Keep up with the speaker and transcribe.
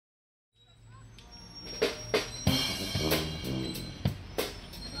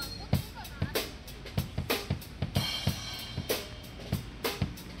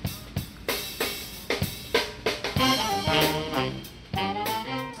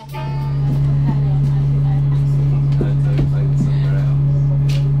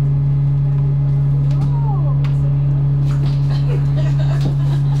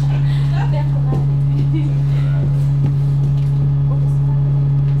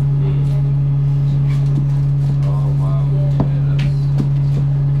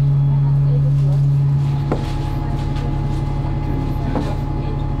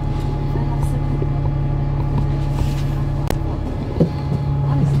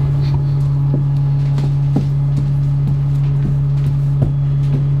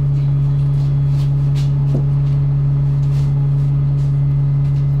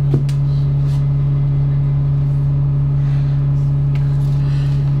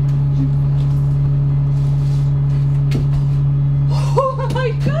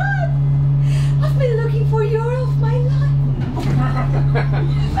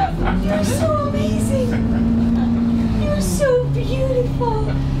delightful.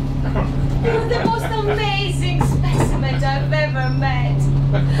 You're the most amazing specimen I've ever met.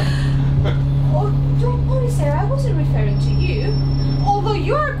 Oh, don't worry, sir, I wasn't referring to you. Although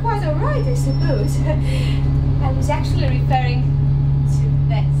you're quite alright, I suppose. I was actually referring to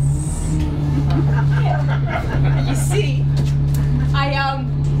this. You see, I am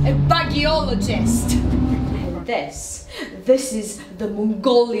a bagiologist. And this is the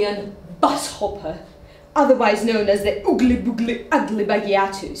Mongolian busshopper, otherwise known as the Ugly Boogly Ugly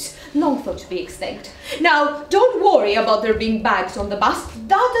Bagiatus, long thought to be extinct. Now, don't worry about there being bags on the bus.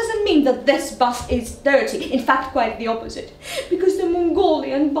 That doesn't mean that this bus is dirty. In fact, quite the opposite. Because the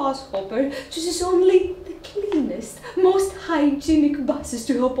Mongolian busshopper chooses only the cleanest, most hygienic buses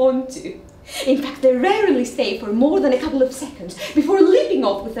to hop onto. In fact, they rarely stay for more than a couple of seconds before leaping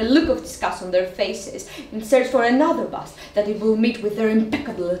off with a look of disgust on their faces in search for another bus that it will meet with their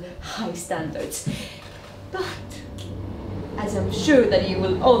impeccable high standards. But, as I'm sure that you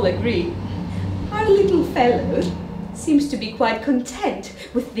will all agree, our little fellow seems to be quite content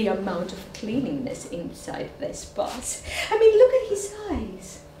with the amount of cleanliness inside this bus. I mean, look at his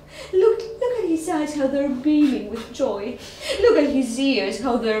eyes. Look at his eyes, how they're beaming with joy. Look at his ears,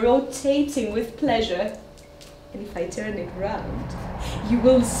 how they're rotating with pleasure. And if I turn it round, you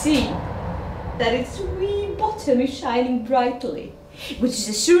will see that its wee bottom is shining brightly, which is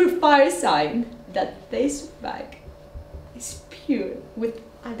a surefire sign that this bag is pure with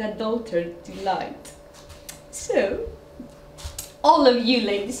unadulterated delight. So, all of you,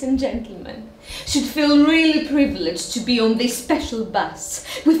 ladies and gentlemen, should feel really privileged to be on this special bus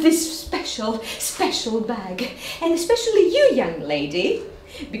with this special bag. And especially you, young lady,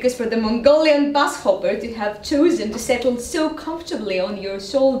 because for the Mongolian bus hopper to have chosen to settle so comfortably on your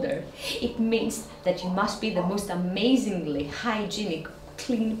shoulder, it means that you must be the most amazingly hygienic,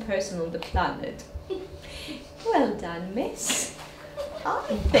 clean person on the planet. Well done, miss.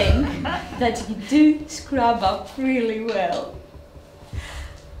 I think that you do scrub up really well.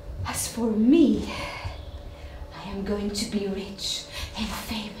 As for me, I am going to be rich and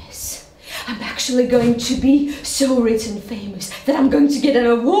famous. I'm actually going to be so rich and famous that I'm going to get an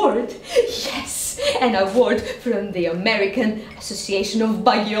award. Yes, an award from the American Association of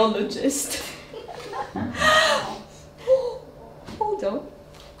Bagiologists. Hold on.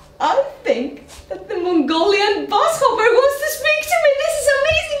 I think that the Mongolian busshopper wants to speak to me. This is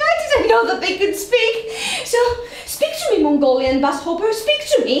amazing. I didn't know that they could speak. So, speak to me, Mongolian busshopper. Speak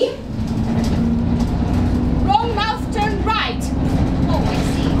to me. Wrong mouth, turn right. Oh, I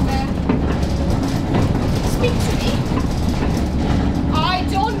see. Speak to me. I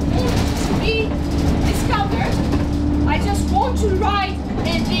don't want to be discovered. I just want to ride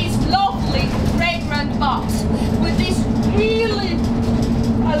in this lovely, fragrant bus with this really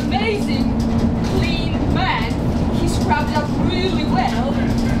amazing, clean man. He scrubbed up really well.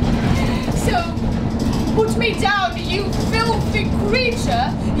 So, put me down, you filthy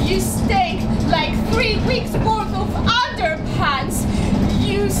creature. You stink like 3 weeks worth of underpants.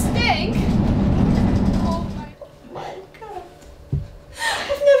 You stink. Oh my God.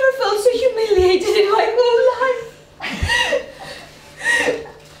 I've never felt so humiliated in my whole life.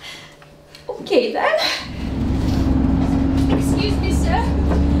 Okay then. Excuse me, sir.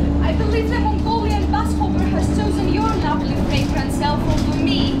 I believe the Mongolian busshopper has chosen your lovely fragrant self over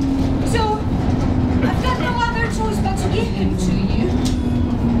me. So, I've got no other choice but to give him to you.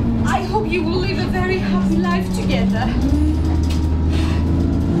 I hope you will live a very happy life together.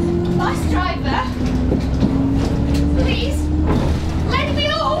 Bus driver, please, let me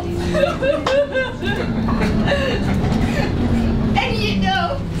off. And you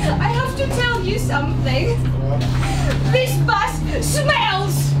know, I have to tell you something. This bus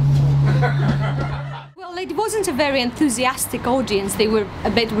smells! Well, it wasn't a very enthusiastic audience. They were a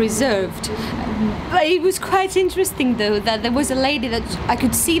bit reserved. But it was quite interesting, though, that there was a lady that I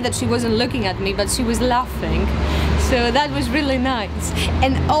could see that she wasn't looking at me, but she was laughing. So that was really nice.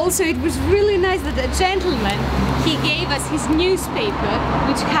 And also it was really nice that a gentleman, he gave us his newspaper,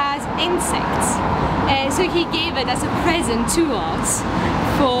 which has insects. So he gave it as a present to us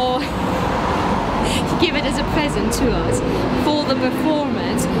for... He gave it as a present to us for the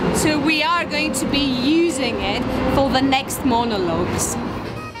performance. So we are going to be using it for the next monologues.